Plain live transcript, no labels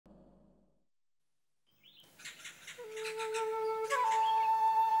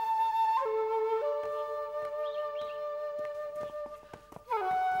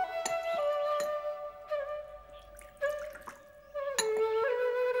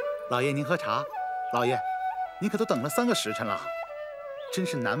老爷您喝茶。老爷，您可都等了3个时辰了，真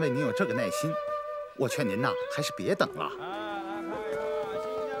是难为您有这个耐心。我劝您呐，还是别等了。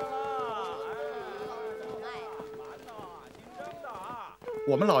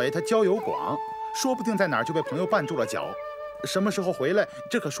我们老爷他交友广，说不定在哪儿就被朋友绊住了脚，什么时候回来，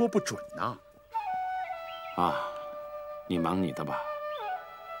这可说不准呢。啊，你忙你的吧，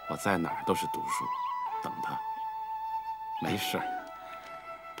我在哪儿都是读书，等他，没事。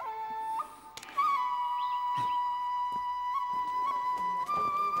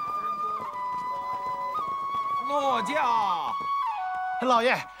诺驾！老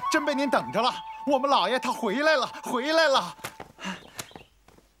爷，真被您等着了，我们老爷他回来了，回来了。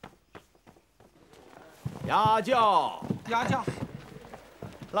压轿，压轿！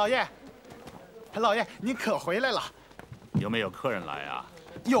老爷，老爷，您可回来了？有没有客人来啊？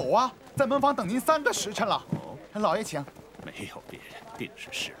有啊，在门房等您3个时辰了。哦，老爷请。没有别人，定是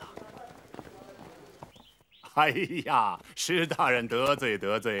施琅。哎呀，施大人得罪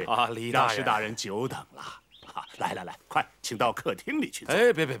得罪啊！李大人，让施大人久等了。啊，来来来，快，请到客厅里去坐。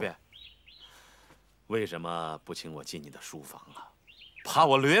哎，别！为什么不请我进你的书房啊？怕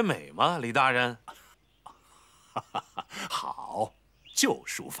我掠美吗，李大人？好，就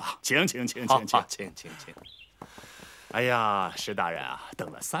书房，请。哎呀，施大人啊，等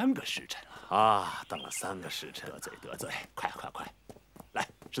了3个时辰了啊，等了3个时辰，得罪，快，来，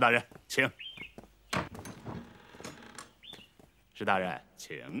施大人，请。施大人，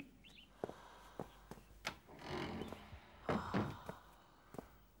请。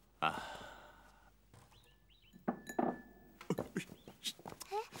啊。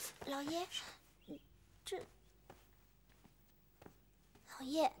哎，老爷，老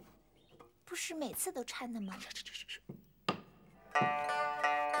爷，不是每次都搀的吗？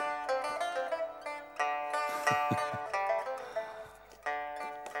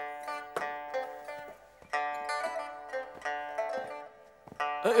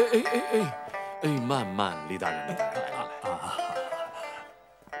哎，慢，李大人，来。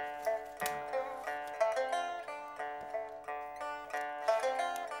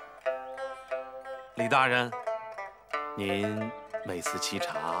李大人，您每次沏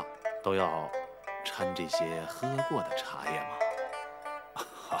茶都要掺这些喝过的茶叶吗？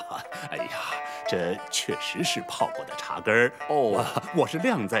哎呀，这确实是泡过的茶根儿。哦，我是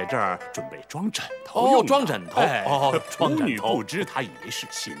晾在这儿，准备装枕头用的。装枕头。装女不知，她以为是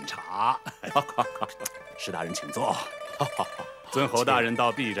新茶。施大人请坐。尊侯大人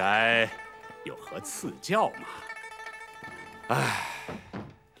到敝宅，有何赐教吗？哎，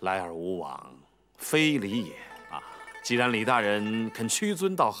来而无往，非礼也啊！既然李大人肯屈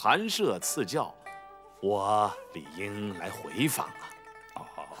尊到寒舍赐教，我理应来回访啊。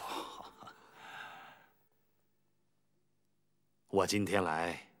我今天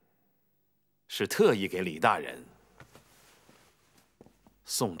来，是特意给李大人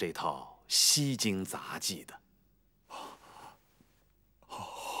送这套西京杂技的。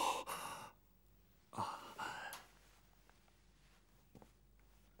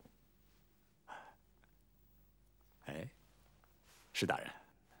哎，施大人，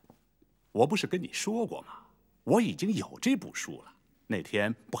我不是跟你说过吗？我已经有这部书了，那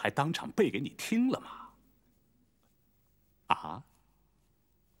天不还当场背给你听了吗？啊？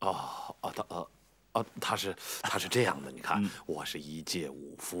他是这样的，你看，我是一介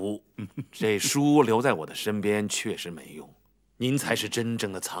武夫，这书留在我的身边确实没用。您才是真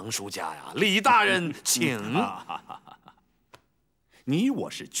正的藏书家呀，李大人，请。你我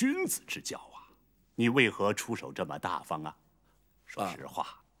是君子之交啊，你为何出手这么大方啊？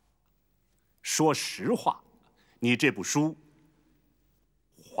说实话，你这部书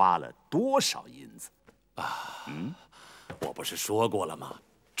花了多少银子啊？我不是说过了吗？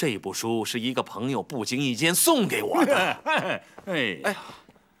这部书是一个朋友不经意间送给我的。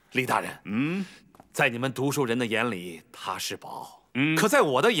李大人，在你们读书人的眼里，它是宝，可在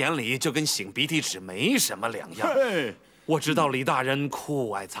我的眼里，就跟擤鼻涕纸没什么两样。我知道李大人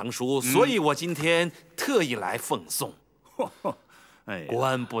酷爱藏书，所以我今天特意来奉送。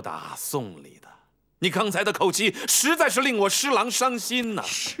官不打送礼的。你刚才的口气实在是令我施琅伤心呐！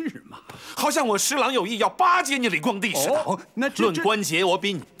是吗？好像我施琅有意要巴结你李光地似的。论官节，我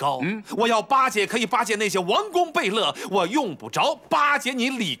比你高。我要巴结可以巴结那些王公贝勒，我用不着巴结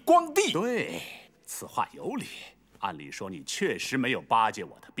你李光地。对，此话有理。按理说你确实没有巴结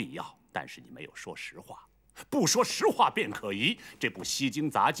我的必要，但是你没有说实话。不说实话便可疑。这部西京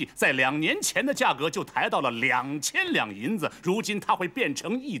杂技在2年前的价格就抬到了2000两银子，如今它会变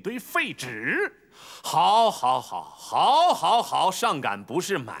成一堆废纸。好，上赶不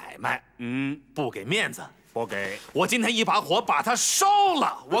是买卖，不给面子，不给。我今天一把火把它烧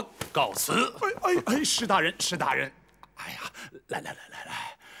了，我告辞。施大人，施大人，哎呀，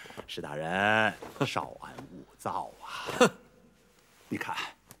来，施大人，稍安勿躁啊。你看，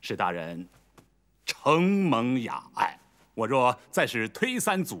施大人承蒙雅爱，我若再是推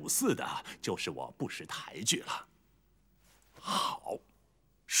三阻四的，就是我不识抬举了。好，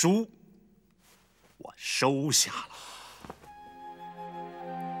书我收下了。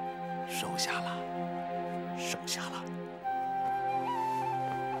 收下了，收下了。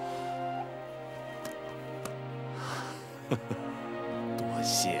多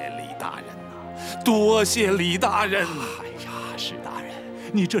谢李大人呐，多谢李大人！哎呀，施大人，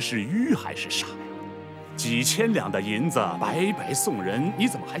你这是愚还是傻呀？几千两的银子白白送人，你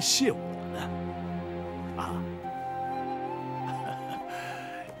怎么还谢我呢？啊！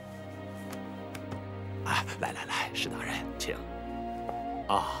来，施大人，请。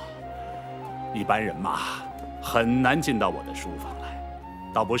一般人嘛，很难进到我的书房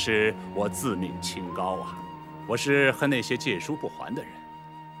来，倒不是我自命清高啊，我是和那些借书不还的人。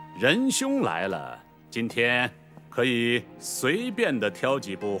仁兄来了，今天可以随便的挑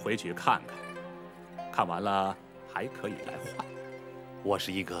几部回去看看，看完了还可以来换。我是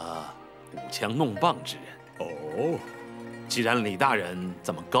一个舞枪弄棒之人。哦，既然李大人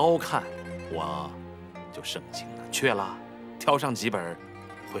这么高看，我就盛情难却了，挑上几本。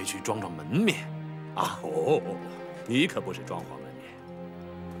 回去装门面，哦，你可不是装潢门面。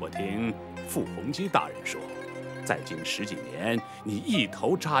我听傅洪基大人说，在京10几年，你一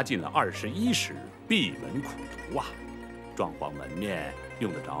头扎进了21史，闭门苦读啊。装潢门面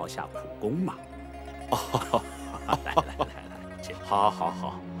用得着下苦功吗？哦，来，请。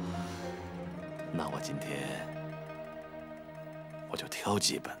好。那我今天我就挑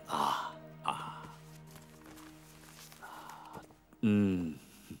几本啊。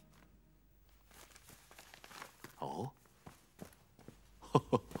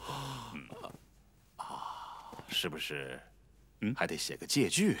是不是？还得写个借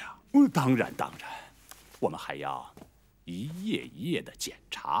据啊？当然，我们还要一页一页的检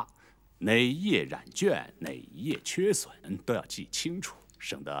查，哪一页染卷，哪一页缺损，都要记清楚，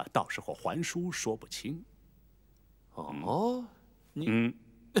省得到时候还书说不清。哦，你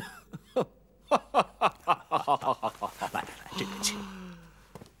好，来，这个请。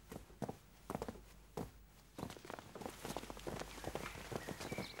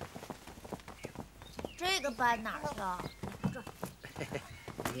 这个搬哪儿去了？这，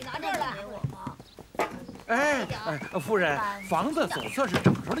你拿这儿来给我吗？夫人，房子总算是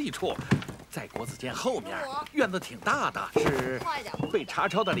找着了一处，在国子监后面，院子挺大的，是被查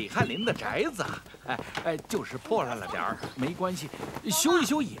抄的李翰林的宅子。就是破烂了点儿，没关系，修一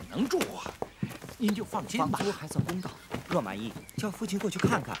修也能住啊。您就放心吧。房租还算公道，若满意，叫父亲过去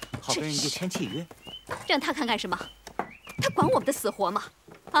看看，好跟人家签契约。让他看干什么？他管我们的死活吗？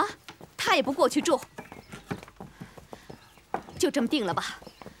啊，他也不过去住。 就这么定了吧，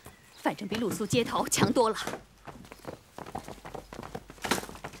反正比露宿街头强多了。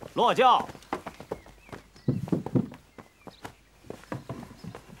落轿，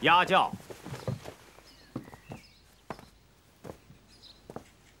押轿。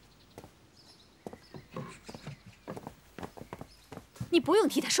你不用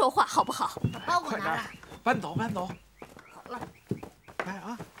替他说话，好不好？把包裹拿来，搬走。好了，来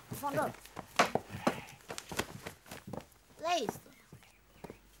啊，放这儿。 累死了！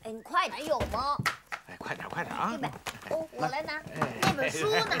哎，你快点，还有吗？快点啊！这边，我来拿。那本书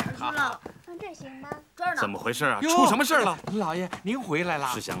哪儿去了？放这儿行吗？这儿呢。怎么回事啊？出什么事了？老爷，您回来了。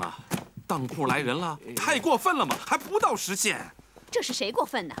世祥啊，当铺来人了，太过分了嘛！还不到时限。这是谁过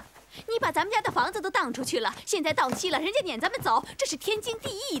分呢？你把咱们家的房子都当出去了，现在到期了，人家撵咱们走，这是天经地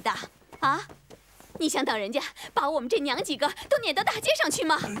义的啊！你想等人家把我们这娘几个都撵到大街上去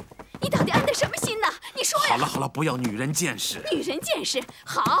吗？ 你到底安的什么心呢？你说呀！好了，不要女人见识。女人见识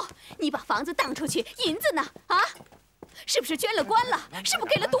好，你把房子当出去，银子呢？啊，是不是捐了官了？是不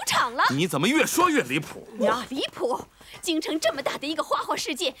是给了赌场了？你怎么越说越离谱？我离谱！京城这么大的一个花花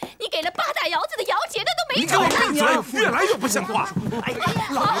世界，你给了8大窑子的窑节，那都没准呢！你给我闭嘴！越来越不像话！哎呀，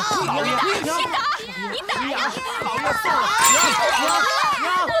老爷，你打呀！老爷放了！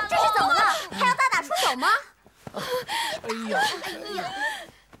娘，这是怎么了？还要大打出手吗？哎呀！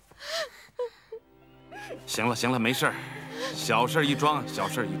 行了，没事儿，小事一桩，小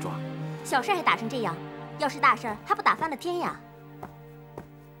事一桩。小事还打成这样，要是大事还不打翻了天呀？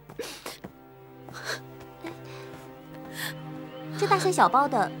这大箱小包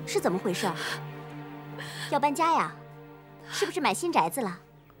的是怎么回事？要搬家呀？是不是买新宅子了？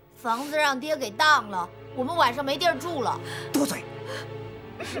房子让爹给当了，我们晚上没地儿住了。多嘴！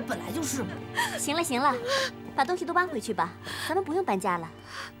本来就是嘛。行了行了，把东西都搬回去吧，咱们不用搬家了。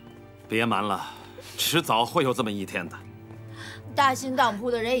别瞒了，迟早会有这么一天的。大兴当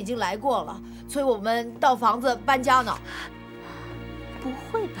铺的人已经来过了，催我们到房子搬家呢。不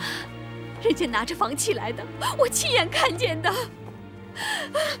会吧？人家拿着房契来的，我亲眼看见的。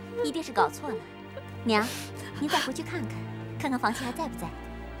一定是搞错了。娘，您再回去看看，看看房契还在不在？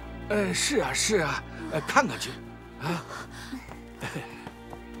是啊是啊，看看去。啊。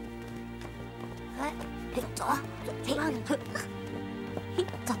哎，走啊，走，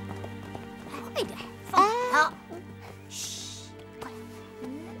走，快点，放好。嘘，过来。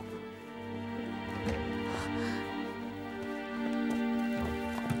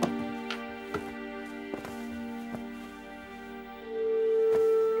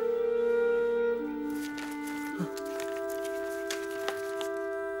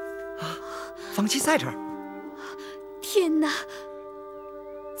房契在这儿。天哪！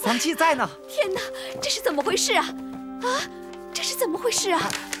房契在呢。天哪，这是怎么回事啊？啊，这是怎么回事啊？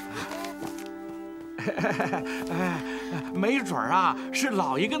没准儿啊，是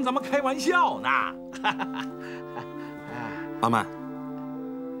老爷跟咱们开玩笑呢。阿曼，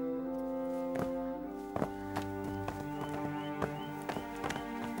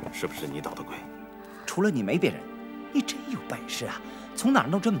是不是你捣的鬼？除了你没别人。你真有本事啊！从哪儿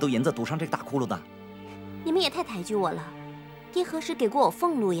弄这么多银子堵上这个大窟窿的？你们也太抬举我了。爹何时给过我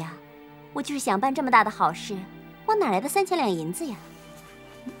俸禄呀？我就是想办这么大的好事，我哪来的3000两银子呀？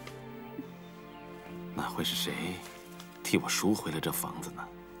那会是谁替我赎回了这房子呢？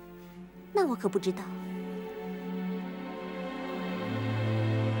那我可不知道。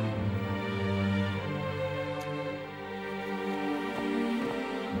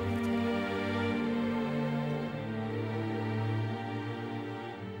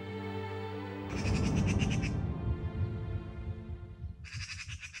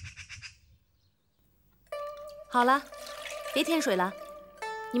好了，别添水了，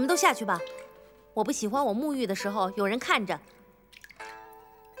你们都下去吧。我不喜欢我沐浴的时候有人看着。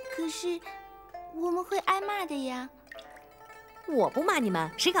可是我们会挨骂的呀。我不骂你们，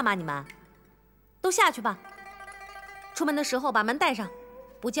谁敢骂你们？都下去吧。出门的时候把门带上，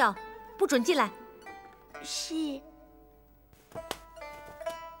不叫不准进来。是。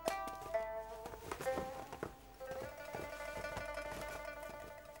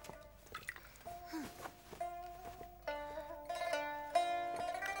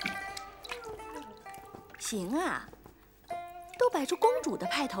行啊，都摆出公主的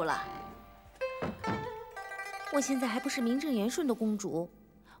派头了。我现在还不是名正言顺的公主，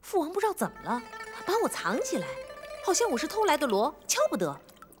父王不知道怎么了，把我藏起来，好像我是偷来的锣，敲不得。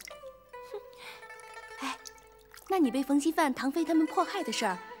哎，那你被冯锡范、唐飞他们迫害的事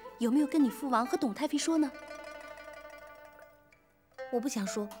儿，有没有跟你父王和董太妃说呢？我不想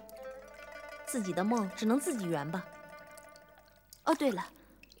说，自己的梦只能自己圆吧。哦，对了，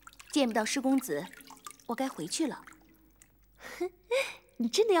见不到施公子。我该回去了。你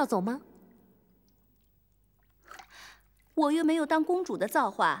真的要走吗？我又没有当公主的造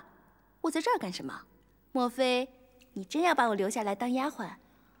化，我在这儿干什么？莫非你真要把我留下来当丫鬟？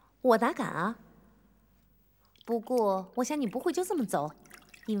我哪敢啊！不过我想你不会就这么走，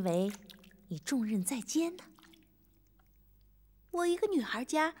因为你重任在肩呢。我一个女孩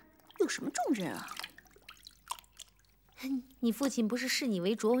家有什么重任啊？你父亲不是视你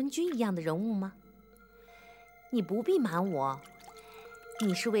为卓文君一样的人物吗？你不必瞒我，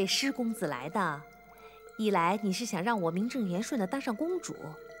你是为施公子来的。一来你是想让我名正言顺的当上公主，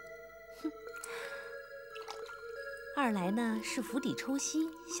二来呢是釜底抽薪，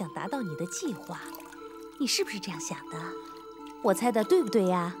想达到你的计划。你是不是这样想的？我猜的对不对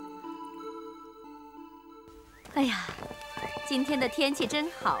呀？哎呀，今天的天气真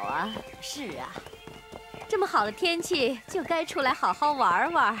好啊！是啊，这么好的天气就该出来好好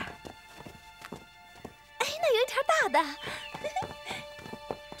玩玩。哎，那有一条大的，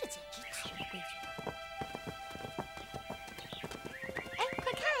这简直太不规矩了。哎，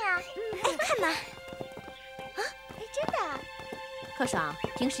快看呀！哎，看呐！啊，哎，真的。柯爽，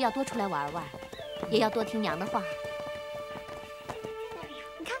平时要多出来玩玩，也要多听娘的话。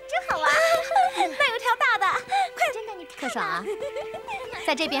你看，真好玩。那有条大的，快！真的，你看。柯爽啊，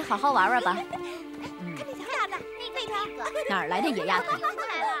在这边好好玩玩吧。看那条大的，那条。哪儿来的野丫头？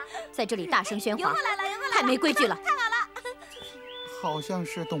在这里大声喧哗，太没规矩了。太好了。好像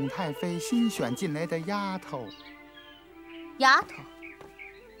是董太妃新选进来的丫头。丫头？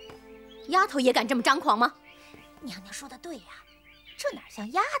丫头也敢这么张狂吗？娘娘说的对呀，这哪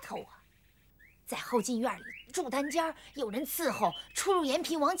像丫头啊！在后进院里住单间，有人伺候，出入延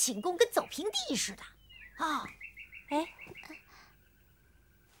平王寝宫跟走平地似的。啊，哎，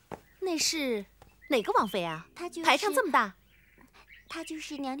那是哪个王妃啊？她就是排场这么大。她就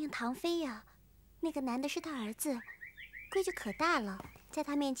是娘娘唐妃呀。那个男的是她儿子，规矩可大了，在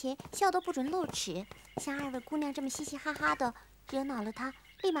她面前笑都不准露齿。像2位姑娘这么嘻嘻哈哈的，惹恼了她，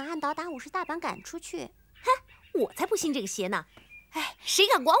立马按倒打50大板赶出去。哼，我才不信这个邪呢！哎，谁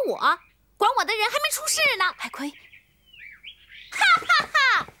敢管我？管我的人还没出世呢！海葵，哈哈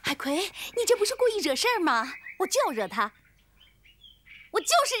哈！海葵，你这不是故意惹事儿吗？我就要惹他，我就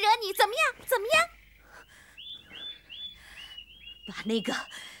是惹你，怎么样？怎么样？把那个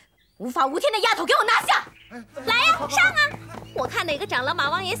无法无天的丫头给我拿下！来呀，上啊！我看哪个长了马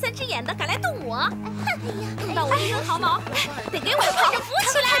王爷3只眼的敢来动我！哼，碰到我一根毫毛，得给我跪着扶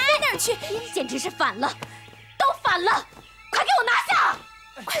起来！飞那儿去，简直是反了，都反了！快给我拿下！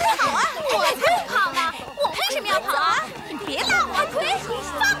快跑啊！我才不跑呢！我为什么要跑啊？你别拉我！海葵，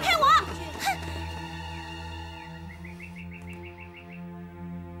放开我！哼！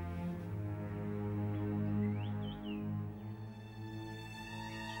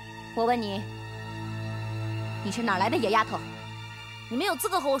我问你，你是哪来的野丫头？你没有资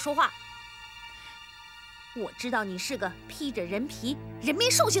格和我说话。我知道你是个披着人皮、人面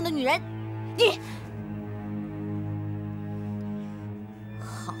兽性的女人。你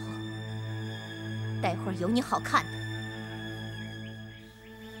好，待会儿有你好看的。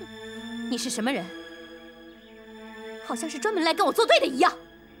你是什么人？好像是专门来跟我作对的一样。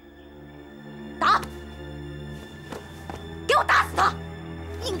打！给我打死他！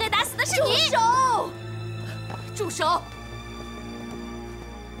应该打死的是你！住手！住手！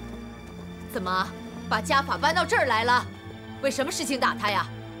怎么把家法搬到这儿来了？为什么事情打他呀？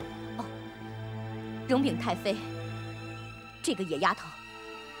哦，荣禀太妃，这个野丫头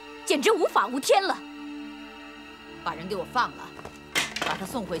简直无法无天了。把人给我放了，把她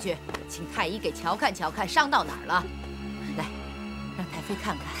送回去，请太医给瞧看瞧看伤到哪儿了。来，让太妃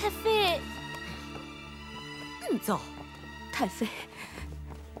看看。太妃，走，太妃。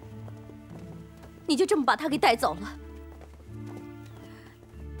你就这么把他给带走了？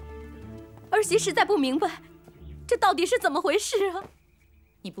儿媳实在不明白，这到底是怎么回事啊？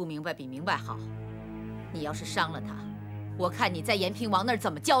你不明白比明白好。你要是伤了他，我看你在延平王那儿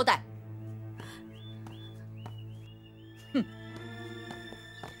怎么交代。哼！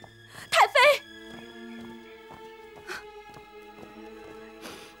太妃，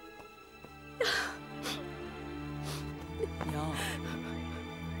娘。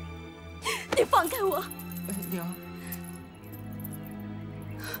你放开我！娘，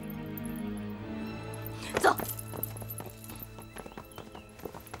走。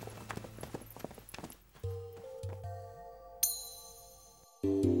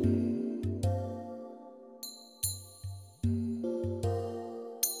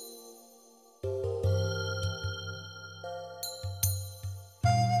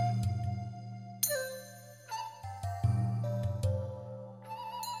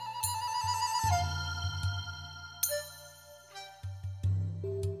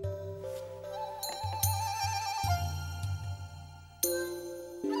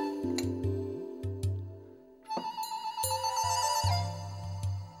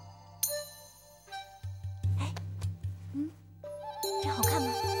这好看吗？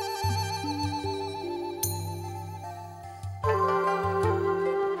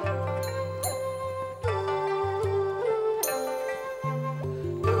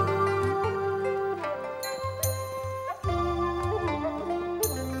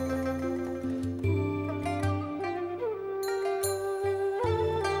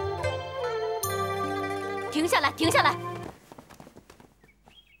停下来！停下来！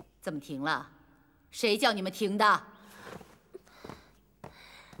怎么停了？谁叫你们停的？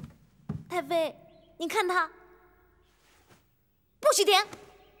太妃，你看他，不许停！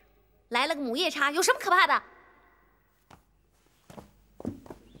来了个母夜叉，有什么可怕的？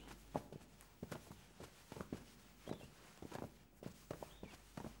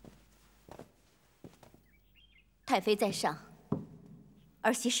太妃在上，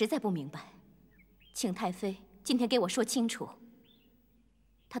儿媳实在不明白，请太妃今天给我说清楚，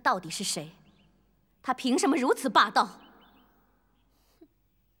他到底是谁？他凭什么如此霸道？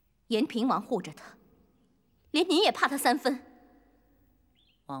延平王护着他，连您也怕他3分。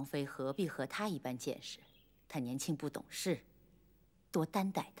王妃何必和他一般见识？他年轻不懂事，多担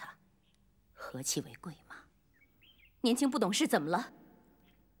待他，和气为贵嘛。年轻不懂事怎么了？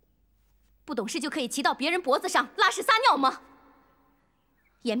不懂事就可以骑到别人脖子上拉屎撒尿吗？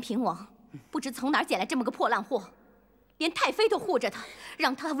延平王不知从哪儿捡来这么个破烂货，连太妃都护着他，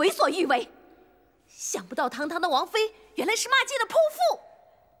让他为所欲为。想不到堂堂的王妃，原来是骂街的泼妇！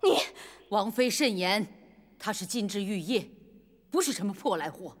你，王妃慎言，她是金枝玉叶，不是什么破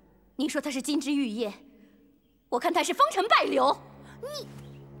烂货。你说他是金枝玉叶，我看他是风尘败柳。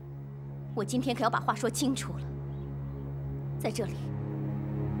我今天可要把话说清楚了。在这里，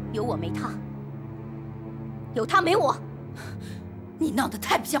有我没他，有他没我。你闹得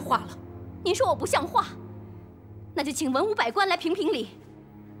太不像话了。您说我不像话，那就请文武百官来评评理。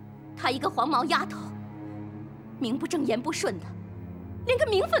她一个黄毛丫头，名不正言不顺的，连个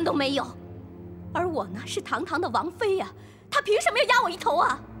名分都没有。而我呢，是堂堂的王妃呀，她凭什么要压我一头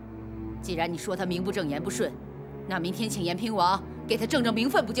啊？既然你说她名不正言不顺，那明天请延平王给她正正名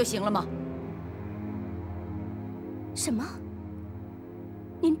分不就行了吗？什么？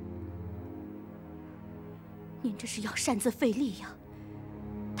您这是要擅自费力呀，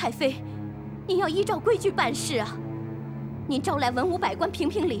太妃，您要依照规矩办事啊！您招来文武百官评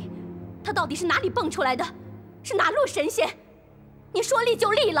评理，他到底是哪里蹦出来的？是哪路神仙？您说立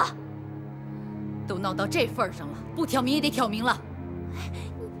就立了。都闹到这份上了，不挑明也得挑明了。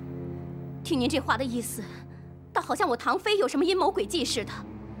听您这话的意思，倒好像我堂妃有什么阴谋诡计似的。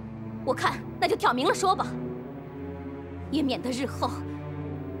我看那就挑明了说吧，也免得日后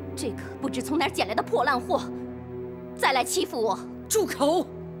这个不知从哪儿捡来的破烂货再来欺负我。住口！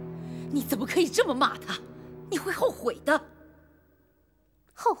你怎么可以这么骂他？你会后悔的。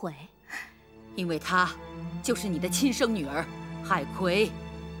后悔？因为她就是你的亲生女儿，海葵。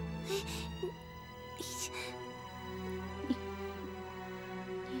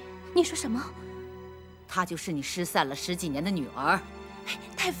你说什么？她就是你失散了10几年的女儿。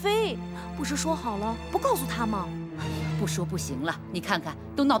太妃，不是说好了不告诉她吗？不说不行了，你看看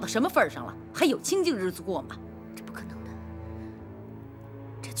都闹到什么份上了，还有清静日子过吗？这不可能的，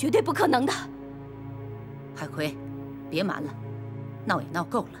这绝对不可能的。海葵，别瞒了，闹也闹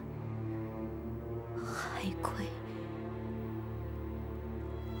够了。海葵，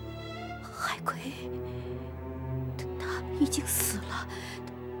海葵，他已经死了，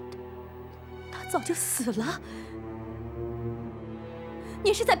他早就死了。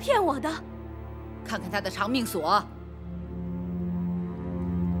你是在骗我的？看看他的长命锁。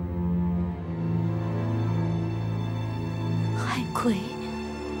海葵，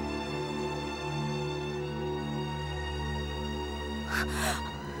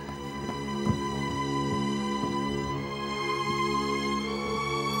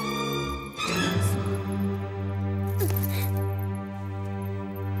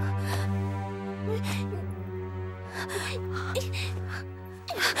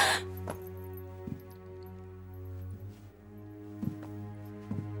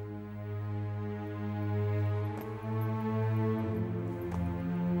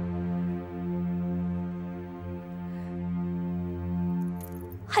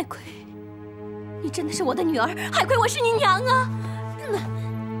海葵，你真的是我的女儿。海葵，我是你娘啊！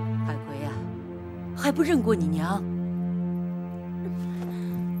海葵呀，还不认过你娘？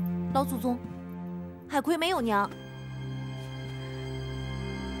老祖宗，海葵没有娘。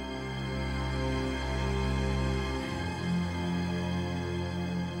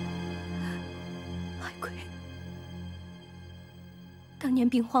海葵，当年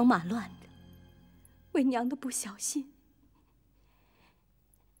兵荒马乱的，为娘的不小心，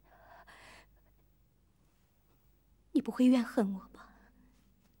你不会怨恨我吧？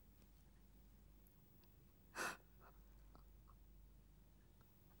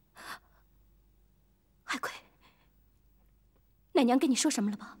海葵，奶娘跟你说什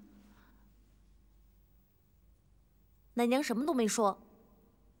么了吧？奶娘什么都没说，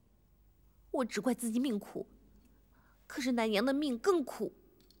我只怪自己命苦，可是奶娘的命更苦。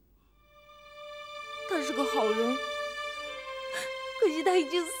他是个好人，可惜他已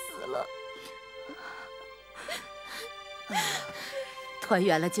经死了。团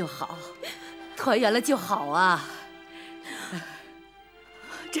圆了就好，团圆了就好啊！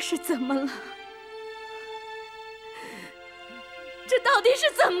这是怎么了？这到底是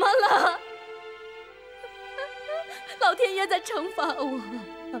怎么了？老天爷在惩罚我，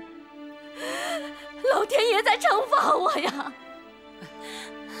老天爷在惩罚我呀！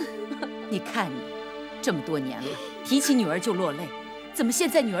你看你，这么多年了，提起女儿就落泪，怎么现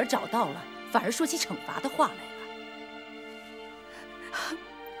在女儿找到了，反而说起惩罚的话来了？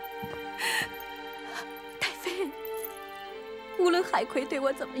太妃，无论海葵对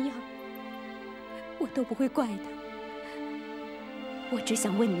我怎么样，我都不会怪的。我只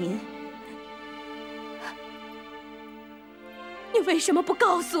想问您，你为什么不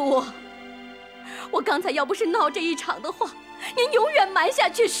告诉我？我刚才要不是闹这一场的话，您永远瞒下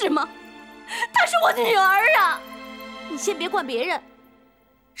去是吗？她是我的女儿啊！你先别怪别人，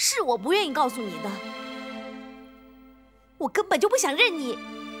是我不愿意告诉你的，我根本就不想认你。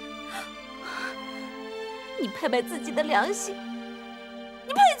你拍拍自己的良心，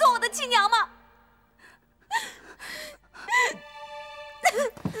你配做我的亲娘吗？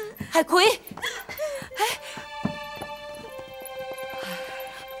海葵，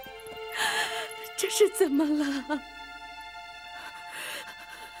这是怎么了？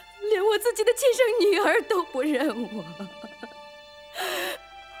连我自己的亲生女儿都不认我，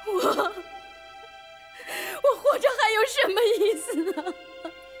我活着还有什么意思啊？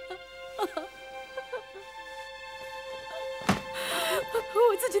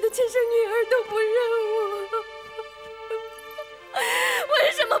我自己的亲生女儿都不认我，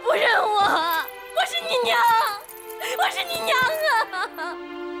为什么不认我？我是你娘，我是你娘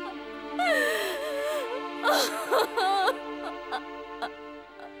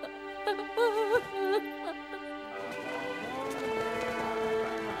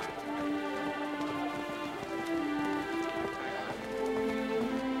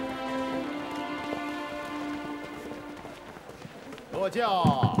落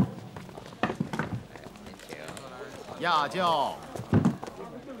轿，压轿。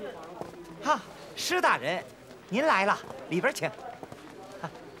哈，施大人，您来了，里边请。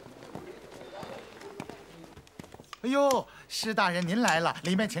哎呦，施大人您来了，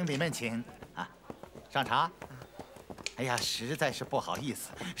里面请，里面请。啊，上茶。哎呀，实在是不好意思，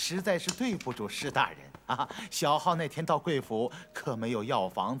实在是对不住施大人啊。小号那天到贵府，可没有要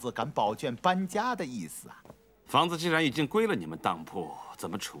房子、赶宝卷、搬家的意思啊。房子既然已经归了你们当铺，怎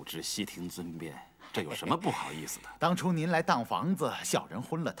么处置悉听尊便？这有什么不好意思的？当初您来当房子，小人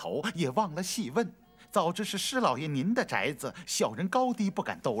昏了头，也忘了细问。早知是施老爷您的宅子，小人高低不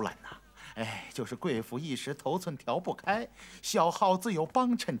敢兜揽呐。哎，就是贵府一时头寸调不开，小号自有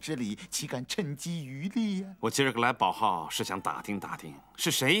帮衬之理，岂敢趁机渔利呀？我今儿个来保号，是想打听打听，是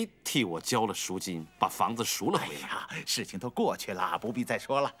谁替我交了赎金，把房子赎了回来。哎呀，事情都过去了，不必再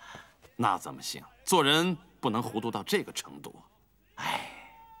说了。那怎么行？做人不能糊涂到这个程度。哎，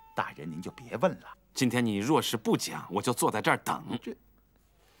大人您就别问了。今天你若是不讲，我就坐在这儿等。这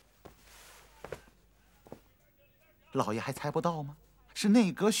老爷还猜不到吗？是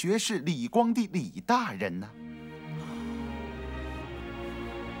内阁学士李光地李大人呢。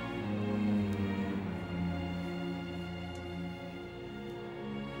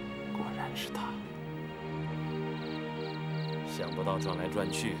果然是他。想不到转来转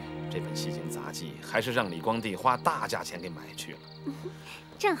去，这本《西京杂记》还是让李光地花大价钱给买去了。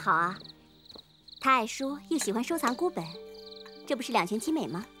正好啊，他爱书又喜欢收藏孤本，这不是两全其美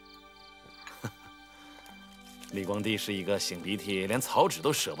吗？李光地是一个擤鼻涕连草纸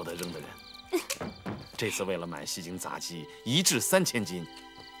都舍不得扔的人。这次为了买《西京杂记》，1掷3000金，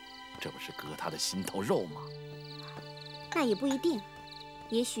这不是割他的心头肉吗？那也不一定，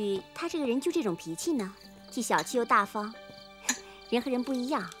也许他这个人就这种脾气呢，既小气又大方。人和人不一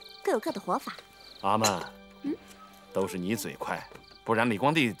样，各有各的活法。阿曼，都是你嘴快，不然李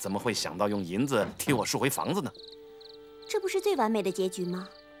光地怎么会想到用银子替我赎回房子呢？这不是最完美的结局吗？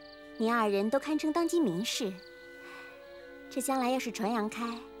你二人都堪称当今名士，这将来要是传扬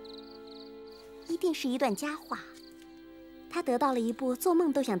开，一定是一段佳话。他得到了一部做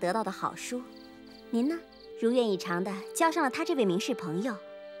梦都想得到的好书，您呢，如愿以偿地交上了他这位名士朋友，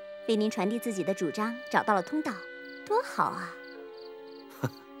为您传递自己的主张找到了通道，多好啊！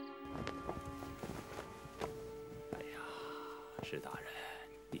施大人，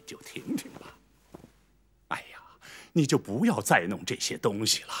你就听听吧。哎呀，你就不要再弄这些东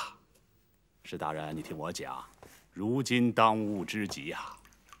西了。施大人，你听我讲，如今当务之急呀，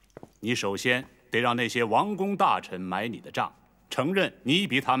你首先得让那些王公大臣买你的账，承认你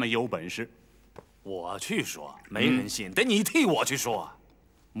比他们有本事。我去说，没人信，得你替我去说。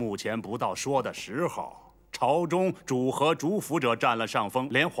目前不到说的时候，朝中主和主辅者占了上风，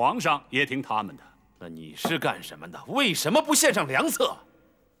连皇上也听他们的。那你是干什么的？为什么不献上良策？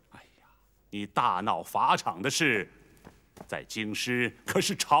哎呀，你大闹法场的事，在京师可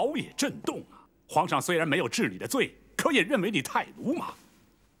是朝野震动啊！皇上虽然没有治你的罪，可也认为你太鲁莽。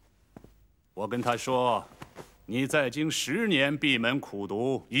我跟他说，你在京10年闭门苦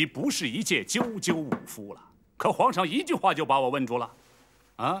读，已不是一介赳赳武夫了。可皇上一句话就把我问住了，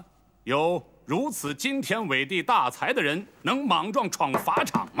啊，有如此惊天伟地大才的人，能莽撞闯法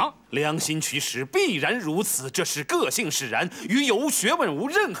场吗？良心驱使，必然如此。这是个性使然，与有学问无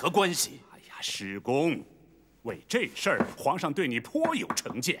任何关系。哎呀，施公，为这事儿，皇上对你颇有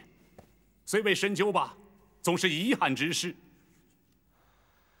成见，虽未深究吧，总是遗憾之事。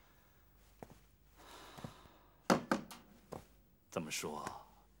这么说，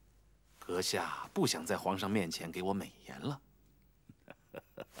阁下不想在皇上面前给我美言了？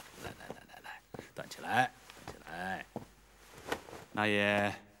来，端起来，端起来。那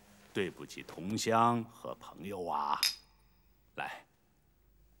也对不起同乡和朋友啊。来，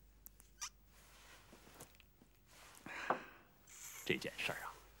件事儿啊，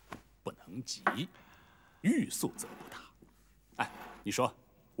不能急，欲速则不达。哎，你说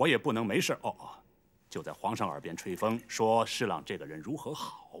我也不能没事就在皇上耳边吹风，说施琅这个人如何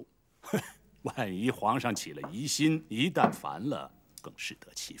好。万一皇上起了疑心，一旦烦了，更适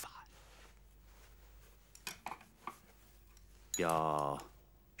得其反。要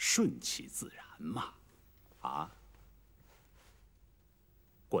顺其自然嘛，啊！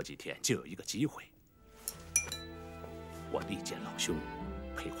过几天就有一个机会，我力荐老兄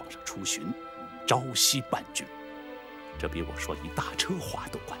陪皇上出巡，朝夕伴君，这比我说一大车话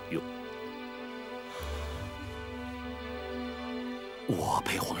都管用。我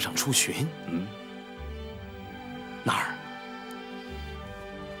陪皇上出巡？哪儿？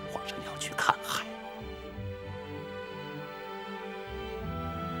皇上要去看海。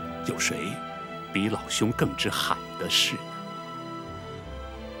有谁比老兄更知海的事呢？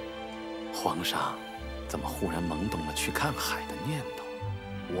皇上怎么忽然萌动了去看海的念头？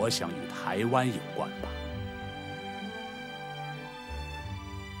我想与台湾有关吧。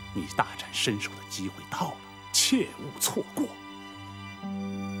你大展身手的机会到了，切勿错过。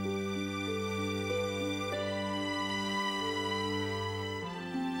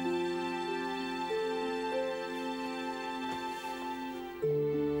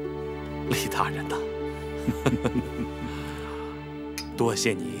李大人呐，多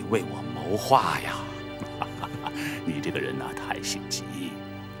谢你为我谋划呀！你这个人呐，太性急，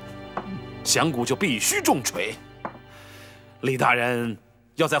响鼓就必须重锤。李大人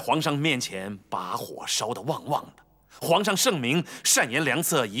要在皇上面前把火烧得旺旺的，皇上圣明，善言良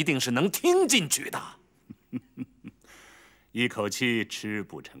策一定是能听进去的。一口气吃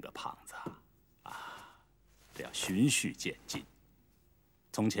不成个胖子啊！这要循序渐进。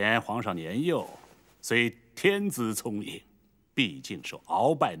从前皇上年幼，虽天资聪颖，毕竟受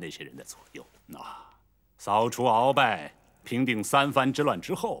鳌拜那些人的左右。扫除鳌拜，平定三藩之乱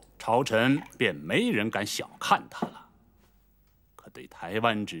之后，朝臣便没人敢小看他了。可对台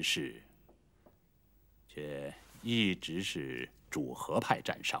湾之事，却一直是主和派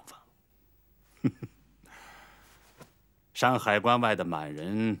占上风。山海关外的满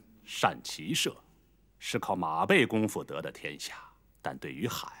人善骑射，是靠马背功夫得的天下。但对于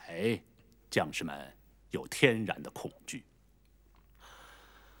海，将士们有天然的恐惧。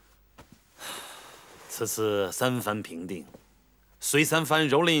此次三藩平定，随三藩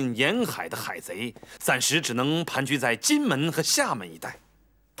蹂躏沿海的海贼，暂时只能盘踞在金门和厦门一带。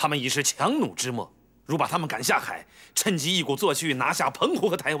他们已是强弩之末，如把他们赶下海，趁机一鼓作气拿下澎湖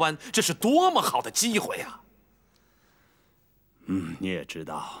和台湾，这是多么好的机会啊！你也知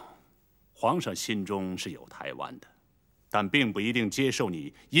道，皇上心中是有台湾的。但并不一定接受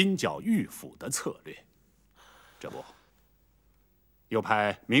你因剿御府的策略，这不，又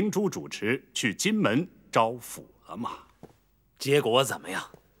派明珠主持去金门招抚了吗？结果怎么样？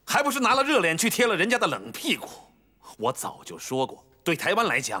还不是拿了热脸去贴了人家的冷屁股？我早就说过，对台湾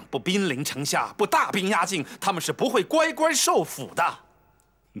来讲，不兵临城下，不大兵压境，他们是不会乖乖受抚的。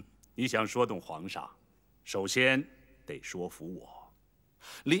你想说动皇上，首先得说服我。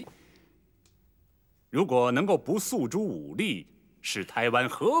如果能够不诉诸武力，使台湾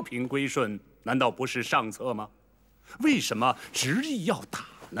和平归顺，难道不是上策吗？为什么执意要打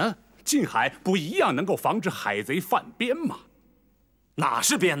呢？近海不一样能够防止海贼犯边吗？哪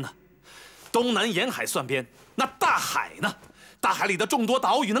是边呢？东南沿海算边，那大海呢？大海里的众多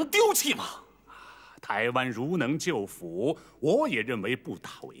岛屿能丢弃吗？台湾如能救抚，我也认为不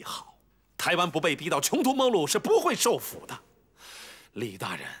打为好。台湾不被逼到穷途末路，是不会受抚的。李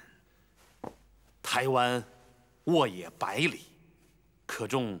大人。台湾沃野百里，可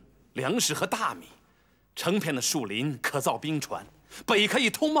种粮食和大米；成片的树林可造兵船，北可以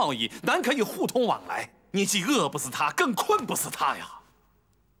通贸易，南可以互通往来。你既饿不死他，更困不死他呀。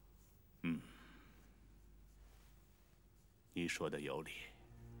你说的有理。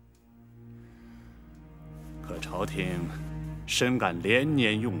可朝廷深感连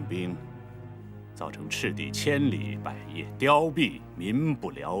年用兵，造成赤地千里，百业凋敝，民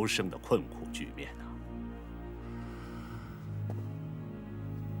不聊生的困苦局面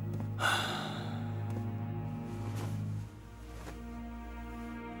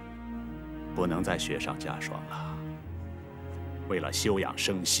不能再雪上加霜了。为了休养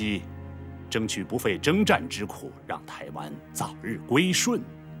生息，争取不费征战之苦，让台湾早日归顺，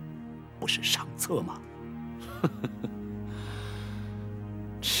不是上策吗？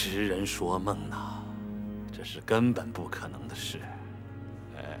痴人说梦呐，这是根本不可能的事。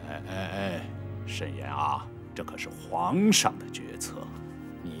慎言啊，这可是皇上的决策。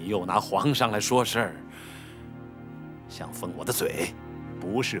你又拿皇上来说事儿，想封我的嘴？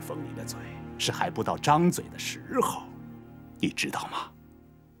不是封你的嘴，是还不到张嘴的时候。你知道吗？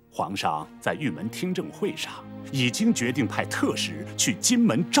皇上在玉门听政会上已经决定派特使去金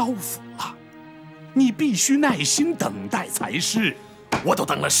门招抚了，你必须耐心等待才是。我都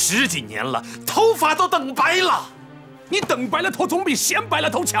等了10几年了，头发都等白了。你等白了头总比嫌白了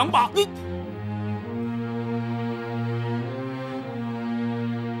头强吧？你。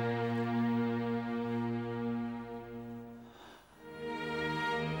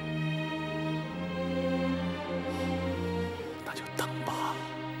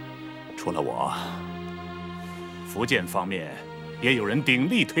 除了我，福建方面也有人鼎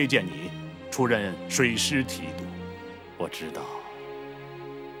力推荐你出任水师提督。我知道，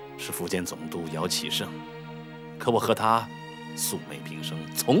是福建总督姚启圣，可我和他素昧平生，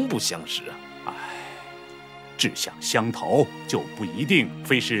从不相识啊。唉，志向相投就不一定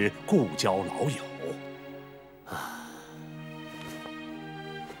非是故交老友。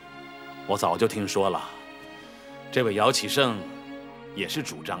我早就听说了，这位姚启圣。 也是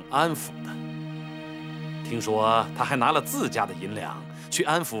主张安抚的。听说他还拿了自家的银两去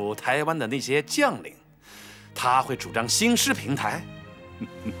安抚台湾的那些将领。他会主张兴师平台？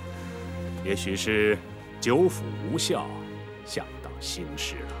也许是久抚无效，想到兴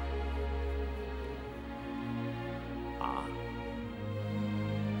师了。啊？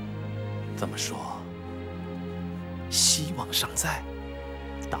这么说，希望尚在？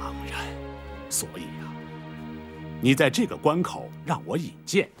当然。所以呀。 你在这个关口让我引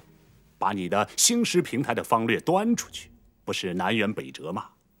荐，把你的兴师平台的方略端出去，不是南辕北辙吗？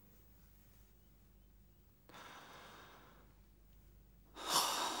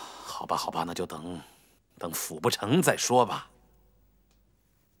好吧，好吧，那就等抚不成再说吧。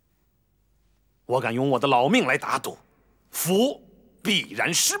我敢用我的老命来打赌，抚必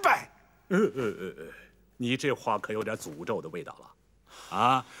然失败。你这话可有点诅咒的味道了。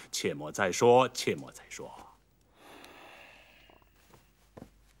啊，切莫再说，切莫再说。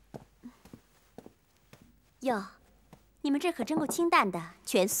 哟，你们这可真够清淡的，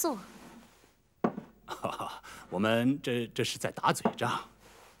全素。哈哈，我们这是在打嘴仗，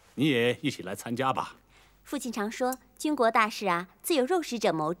你也一起来参加吧。父亲常说，军国大事啊，自有肉食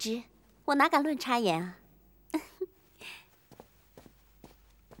者谋之，我哪敢乱插言啊？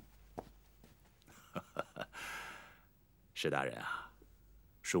史大人啊，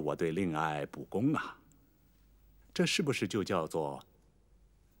恕我对令爱不公啊。这是不是就叫做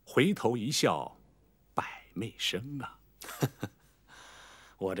回头一笑？ 媚生啊！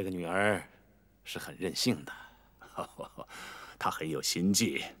我这个女儿是很任性的，她很有心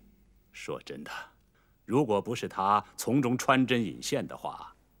计。说真的，如果不是她从中穿针引线的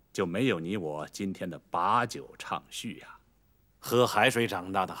话，就没有你我今天的把酒畅叙呀。喝海水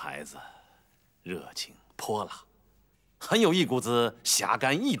长大的孩子，热情泼辣，很有一股子侠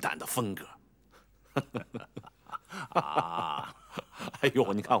肝义胆的风格。啊！哎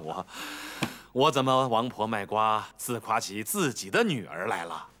呦，你看我怎么王婆卖瓜，自夸起自己的女儿来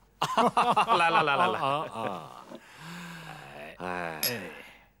了？来啊！哎，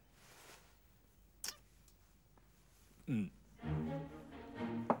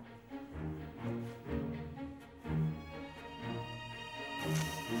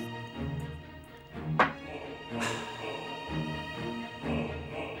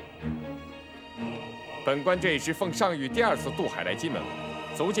本官这一时奉上谕第2次渡海来金门。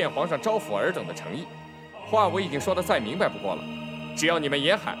 足见皇上招抚尔等的诚意，话我已经说得再明白不过了。只要你们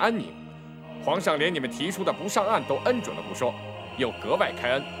沿海安宁，皇上连你们提出的不上岸都恩准了不说，又格外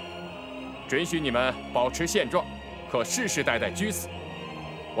开恩，准许你们保持现状，可世世代代居此。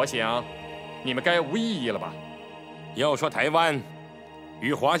我想，你们该无异议了吧？要说台湾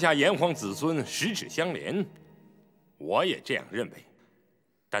与华夏炎黄子孙十指相连，我也这样认为。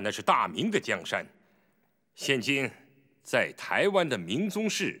但那是大明的江山，现今。 在台湾的明宗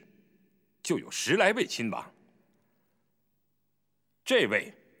室，就有10来位亲王。这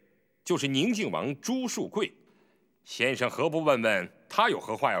位就是宁靖王朱树贵先生，何不问问他有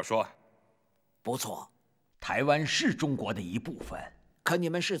何话要说？不错，台湾是中国的一部分，可你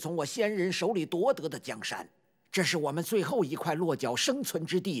们是从我先人手里夺得的江山，这是我们最后一块落脚生存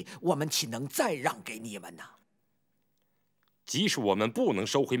之地，我们岂能再让给你们呢？即使我们不能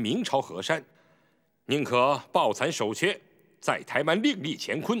收回明朝河山。 宁可抱残守缺，在台湾另立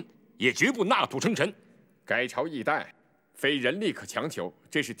乾坤，也绝不纳土称臣。改朝易代，非人力可强求，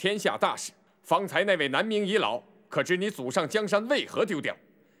这是天下大事。方才那位南明遗老，可知你祖上江山为何丢掉？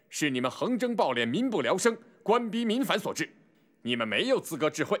是你们横征暴敛、民不聊生、官逼民反所致。你们没有资格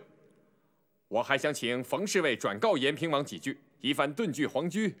智慧。我还想请冯侍卫转告延平王几句：一番遁据皇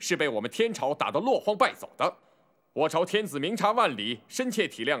居，是被我们天朝打得落荒败走的。 我朝天子明察万里，深切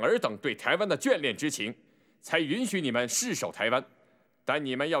体谅尔等对台湾的眷恋之情，才允许你们失守台湾，但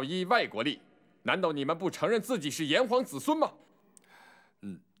你们要依外国例，难道你们不承认自己是炎黄子孙吗？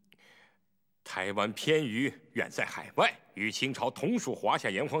台湾偏于远在海外，与清朝同属华夏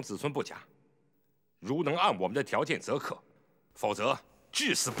炎黄子孙不假。如能按我们的条件则可，否则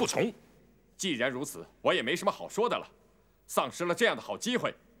至死不从。既然如此，我也没什么好说的了。丧失了这样的好机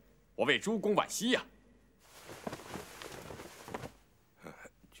会，我为诸公惋惜呀。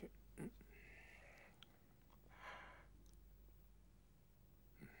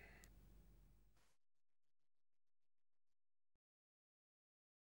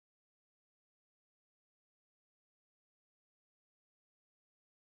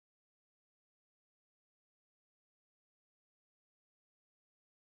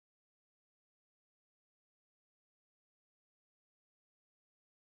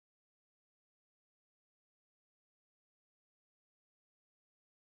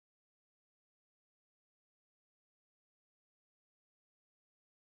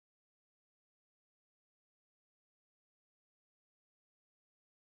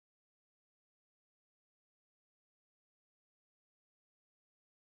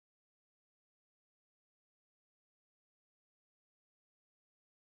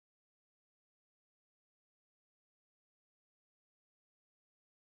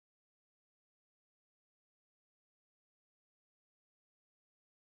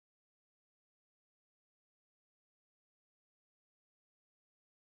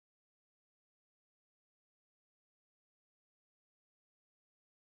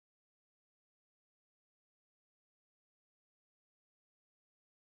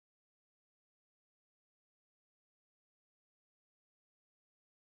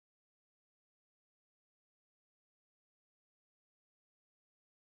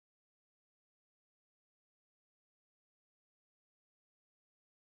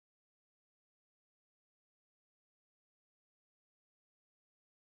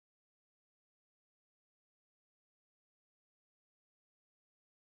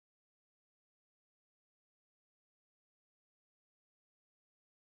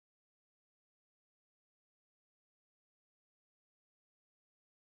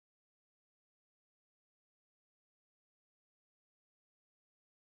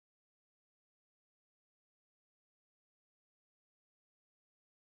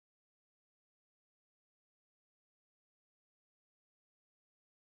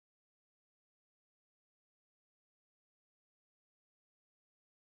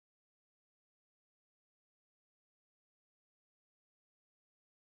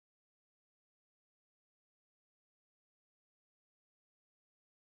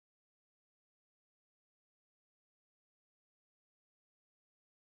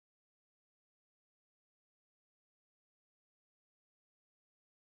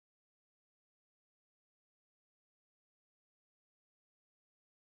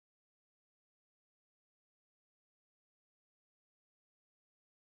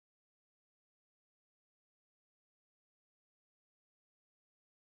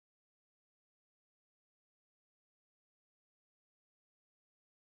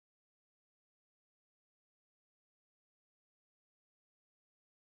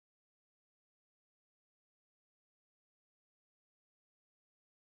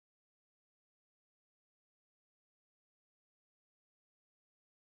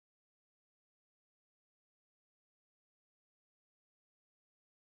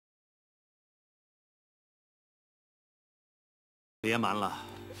别瞒了，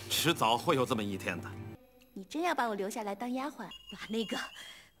迟早会有这么一天的。你真要把我留下来当丫鬟，把那个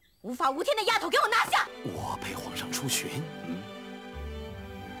无法无天的丫头给我拿下！我陪皇上出巡，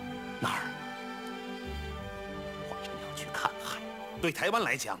哪儿？皇上要去看海。对台湾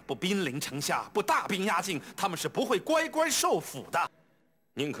来讲，不兵临城下，不大兵压境，他们是不会乖乖受俘的。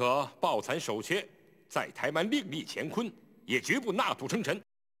宁可抱残守缺，在台湾另立乾坤，也绝不纳土称臣。